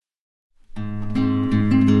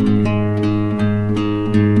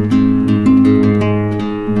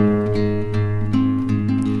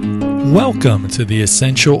Welcome to the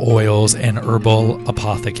Essential Oils and Herbal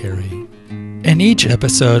Apothecary. In each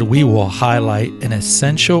episode, we will highlight an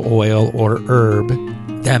essential oil or herb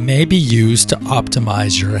that may be used to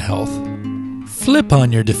optimize your health. Flip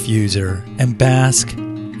on your diffuser and bask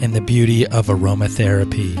in the beauty of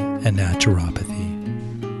aromatherapy and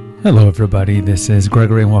naturopathy. Hello everybody, this is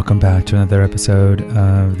Gregory and welcome back to another episode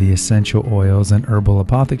of the Essential Oils and Herbal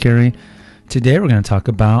Apothecary. Today we're going to talk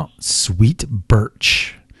about sweet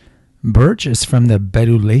birch. Birch is from the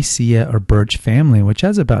Betuliaceae or birch family, which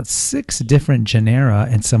has about 6 different genera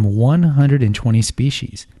and some 120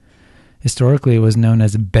 species. Historically, it was known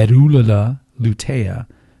as Bedula lutea,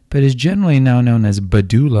 but is generally now known as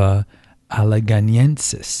Bedula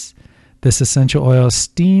alleganiensis. This essential oil is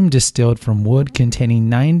steam distilled from wood containing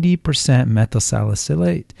 90% methyl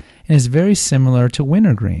salicylate and is very similar to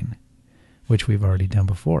wintergreen, which we've already done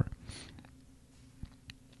before.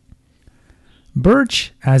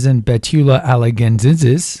 Birch, as in Betula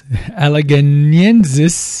alleganiensis,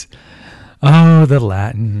 the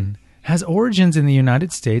Latin, has origins in the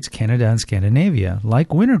United States, Canada, and Scandinavia.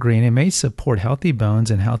 Like wintergreen, it may support healthy bones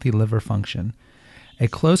and healthy liver function. A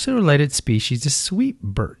closely related species is sweet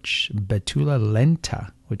birch, Betula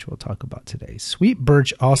lenta, which we'll talk about today. Sweet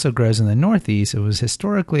birch also grows in the Northeast. It was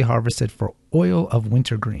historically harvested for oil of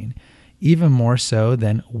wintergreen, even more so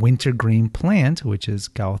than wintergreen plant, which is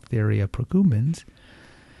Gaultheria procumbens.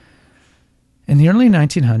 In the early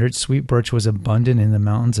 1900s, sweet birch was abundant in the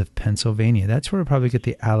mountains of Pennsylvania. That's where we probably get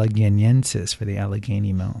the Alleghaniensis for the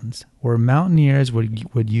Allegheny Mountains, where mountaineers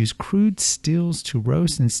would use crude stills to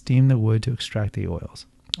roast and steam the wood to extract the oils.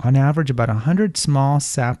 On average, about 100 small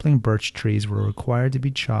sapling birch trees were required to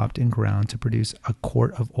be chopped and ground to produce a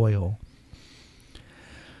quart of oil.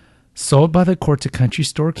 Sold by the court to country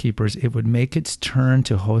storekeepers, it would make its turn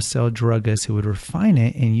to wholesale druggists who would refine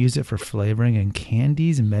it and use it for flavoring in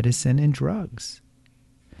candies, medicine, and drugs.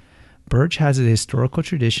 Birch has a historical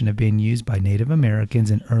tradition of being used by Native Americans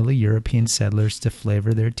and early European settlers to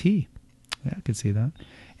flavor their tea. Yeah, I could see that.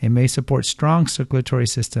 It may support strong circulatory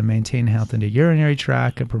system, maintain health in the urinary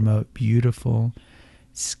tract, and promote beautiful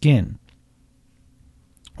skin,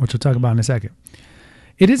 which we'll talk about in a second.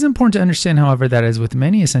 It is important to understand, however, that as with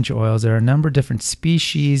many essential oils, there are a number of different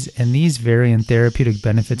species, and these vary in therapeutic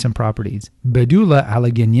benefits and properties. Bedula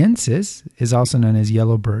alleganiensis is also known as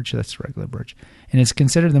yellow birch, that's regular birch, and is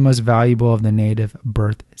considered the most valuable of the native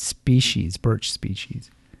birch species.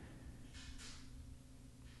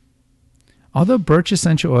 Although birch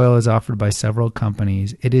essential oil is offered by several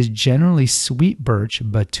companies, it is generally sweet birch,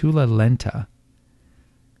 Betula lenta,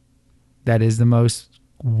 that is the most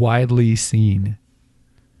widely seen.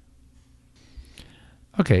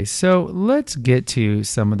 Okay, so let's get to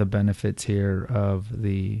some of the benefits here of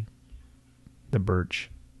the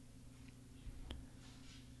birch.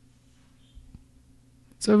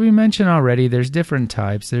 So we mentioned already there's different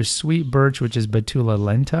types. There's sweet birch, which is Betula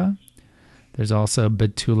lenta. There's also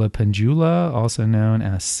Betula pendula, also known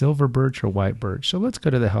as silver birch or white birch. So let's go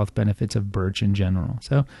to the health benefits of birch in general.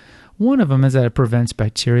 So one of them is that it prevents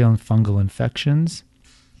bacterial and fungal infections.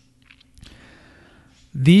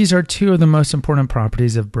 These are 2 of the most important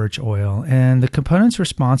properties of birch oil, and the components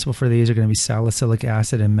responsible for these are going to be salicylic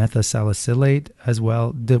acid and methylsalicylate as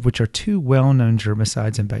well, which are 2 well-known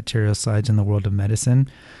germicides and bactericides in the world of medicine.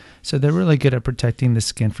 So they're really good at protecting the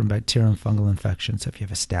skin from bacterial and fungal infections. So if you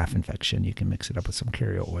have a staph infection, you can mix it up with some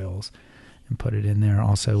carrier oils and put it in there.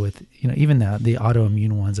 Also with, even the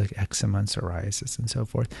autoimmune ones like eczema and psoriasis and so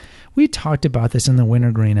forth. We talked about this in the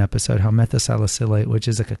wintergreen episode, how methylsalicylate, which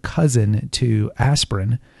is like a cousin to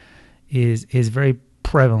aspirin, is very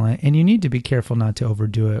prevalent. And you need to be careful not to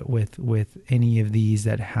overdo it with any of these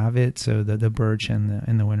that have it. So the birch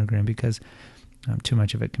and the wintergreen, because too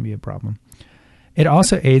much of it can be a problem. It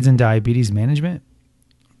also aids in diabetes management.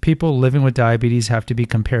 People living with diabetes have to be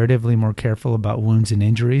comparatively more careful about wounds and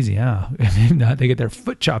injuries. Yeah, if not, they get their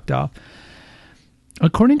foot chopped off.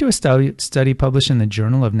 According to a study published in the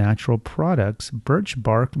Journal of Natural Products, birch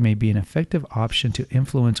bark may be an effective option to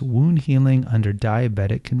influence wound healing under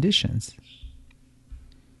diabetic conditions.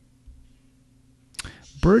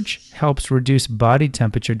 Birch helps reduce body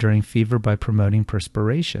temperature during fever by promoting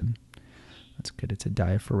perspiration. That's good. It's a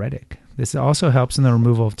diaphoretic. This also helps in the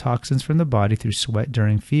removal of toxins from the body through sweat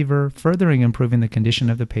during fever, furthering improving the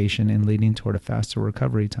condition of the patient and leading toward a faster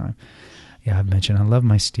recovery time. Yeah, I've mentioned I love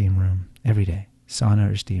my steam room every day,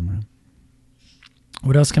 sauna or steam room.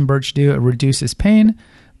 What else can birch do? It reduces pain.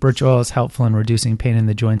 Birch oil is helpful in reducing pain in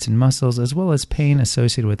the joints and muscles, as well as pain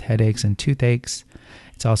associated with headaches and toothaches.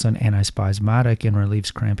 It's also an antispasmodic and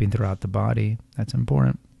relieves cramping throughout the body. That's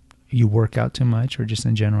important. You work out too much, or just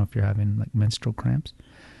in general if you're having like menstrual cramps.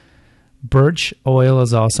 Birch oil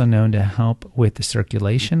is also known to help with the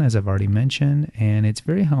circulation, as I've already mentioned, and it's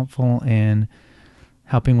very helpful in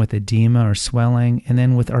helping with edema or swelling, and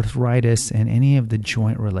then with arthritis and any of the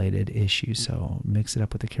joint-related issues. So mix it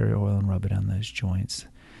up with the carrier oil and rub it on those joints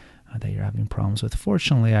that you're having problems with.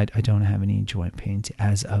 Fortunately, I don't have any joint pains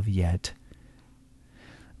as of yet.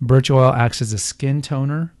 Birch oil acts as a skin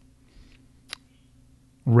toner.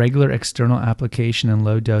 Regular external application in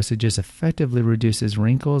low dosages effectively reduces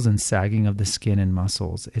wrinkles and sagging of the skin and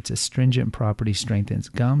muscles. Its astringent property strengthens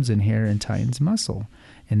gums and hair and tightens muscle.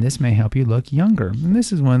 And this may help you look younger. And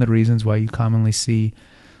this is one of the reasons why you commonly see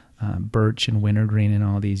birch and wintergreen and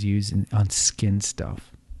all these used on skin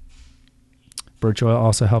stuff. Birch oil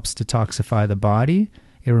also helps detoxify the body.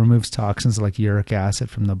 It removes toxins like uric acid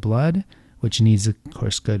from the blood, which needs, of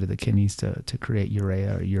course, go to the kidneys to create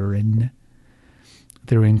urea or urine.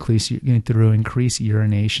 Through increased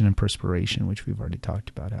urination and perspiration, which we've already talked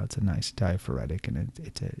about, how it's a nice diaphoretic and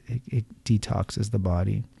it detoxes the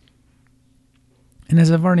body. And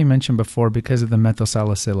as I've already mentioned before, because of the methyl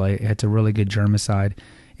salicylate, it's a really good germicide.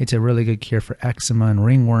 It's a really good cure for eczema and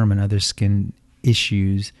ringworm and other skin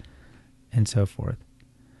issues and so forth.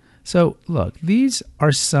 So look, these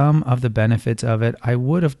are some of the benefits of it. I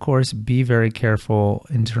would, of course, be very careful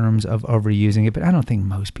in terms of overusing it, but I don't think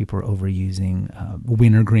most people are overusing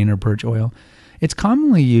wintergreen or birch oil. It's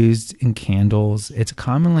commonly used in candles. It's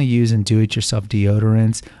commonly used in do-it-yourself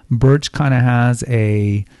deodorants. Birch kind of has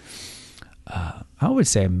I would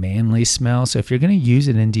say a manly smell. So if you're going to use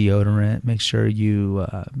it in deodorant, make sure you,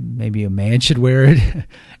 maybe a man should wear it.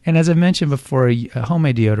 And as I mentioned before,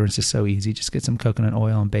 homemade deodorants is so easy. Just get some coconut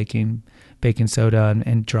oil and baking soda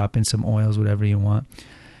and drop in some oils, whatever you want,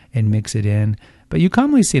 and mix it in. But you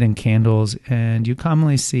commonly see it in candles, and you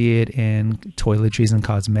commonly see it in toiletries and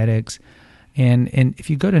cosmetics. And if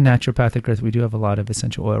you go to Naturopathic Earth, we do have a lot of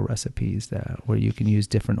essential oil recipes where you can use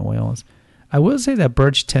different oils. I will say that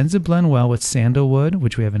birch tends to blend well with sandalwood,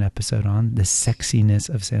 which we have an episode on, the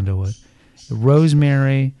sexiness of sandalwood,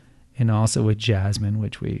 rosemary, and also with jasmine,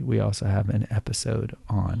 which we also have an episode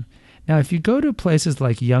on. Now, if you go to places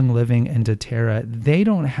like Young Living and doTERRA, they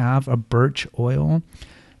don't have a birch oil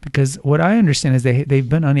because what I understand is they've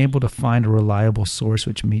been unable to find a reliable source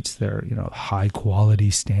which meets their high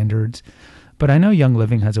quality standards. But I know Young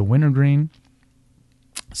Living has a wintergreen,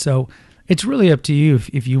 so it's really up to you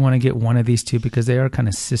if you want to get one of these two because they are kind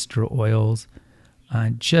of sister oils.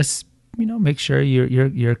 Just make sure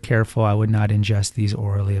you're careful. I would not ingest these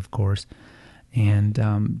orally, of course,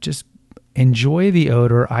 and just enjoy the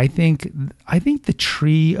odor. I think the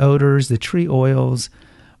tree odors, the tree oils,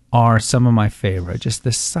 are some of my favorite. Just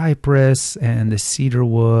the cypress and the cedar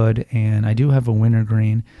wood, and I do have a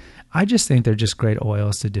wintergreen. I just think they're just great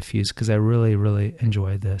oils to diffuse because I really, really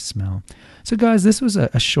enjoy the smell. So guys, this was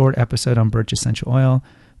a short episode on birch essential oil.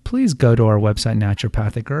 Please go to our website,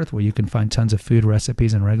 Naturopathic Earth, where you can find tons of food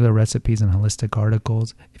recipes and regular recipes and holistic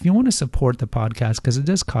articles. If you want to support the podcast, because it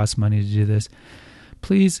does cost money to do this,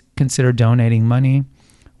 please consider donating money.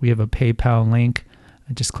 We have a PayPal link.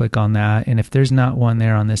 Just click on that. And if there's not one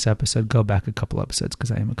there on this episode, go back a couple episodes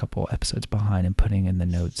because I am a couple episodes behind and putting in the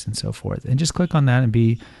notes and so forth. And just click on that and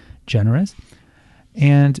be generous.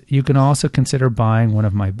 And you can also consider buying one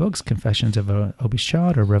of my books, Confessions of an Obese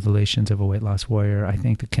Child or Revelations of a Weight Loss Warrior. I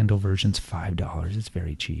think the Kindle version's $5. It's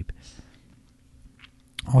very cheap.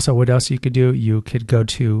 Also, what else you could do? You could go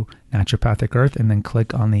to Naturopathic Earth and then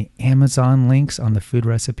click on the Amazon links on the food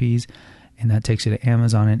recipes, and that takes you to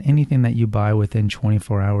Amazon. And anything that you buy within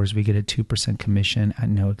 24 hours, we get a 2% commission at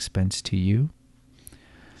no expense to you.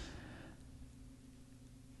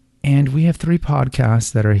 And we have 3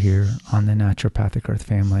 podcasts that are here on the Naturopathic Earth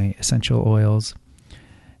family. Essential Oils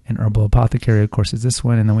and Herbal Apothecary, of course, is this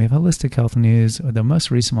one. And then we have Holistic Health News. The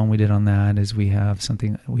most recent one we did on that is we have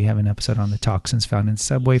an episode on the toxins found in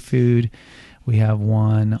Subway food. We have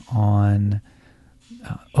one on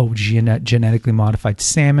genetically modified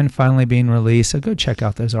salmon finally being released. So go check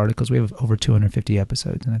out those articles. We have over 250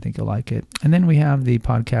 episodes, and I think you'll like it. And then we have the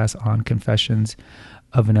podcast on Confessions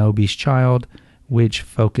of an Obese Child, which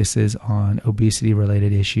focuses on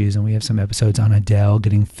obesity-related issues. And we have some episodes on Adele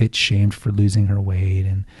getting fit-shamed for losing her weight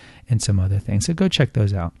and some other things. So go check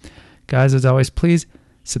those out. Guys, as always, please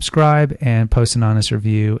subscribe and post an honest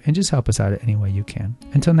review and just help us out any way you can.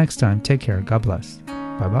 Until next time, take care. God bless.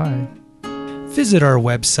 Bye-bye. Visit our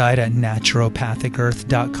website at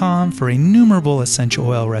naturopathicearth.com for innumerable essential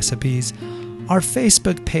oil recipes, our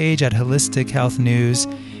Facebook page at Holistic Health News,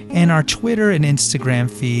 and our Twitter and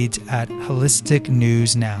Instagram feeds at Holistic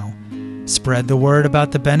News Now. Spread the word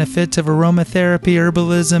about the benefits of aromatherapy,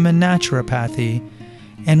 herbalism, and naturopathy.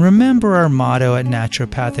 And remember our motto at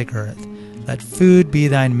Naturopathic Earth: Let food be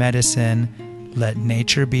thy medicine. Let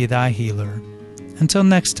nature be thy healer. Until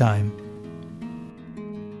next time,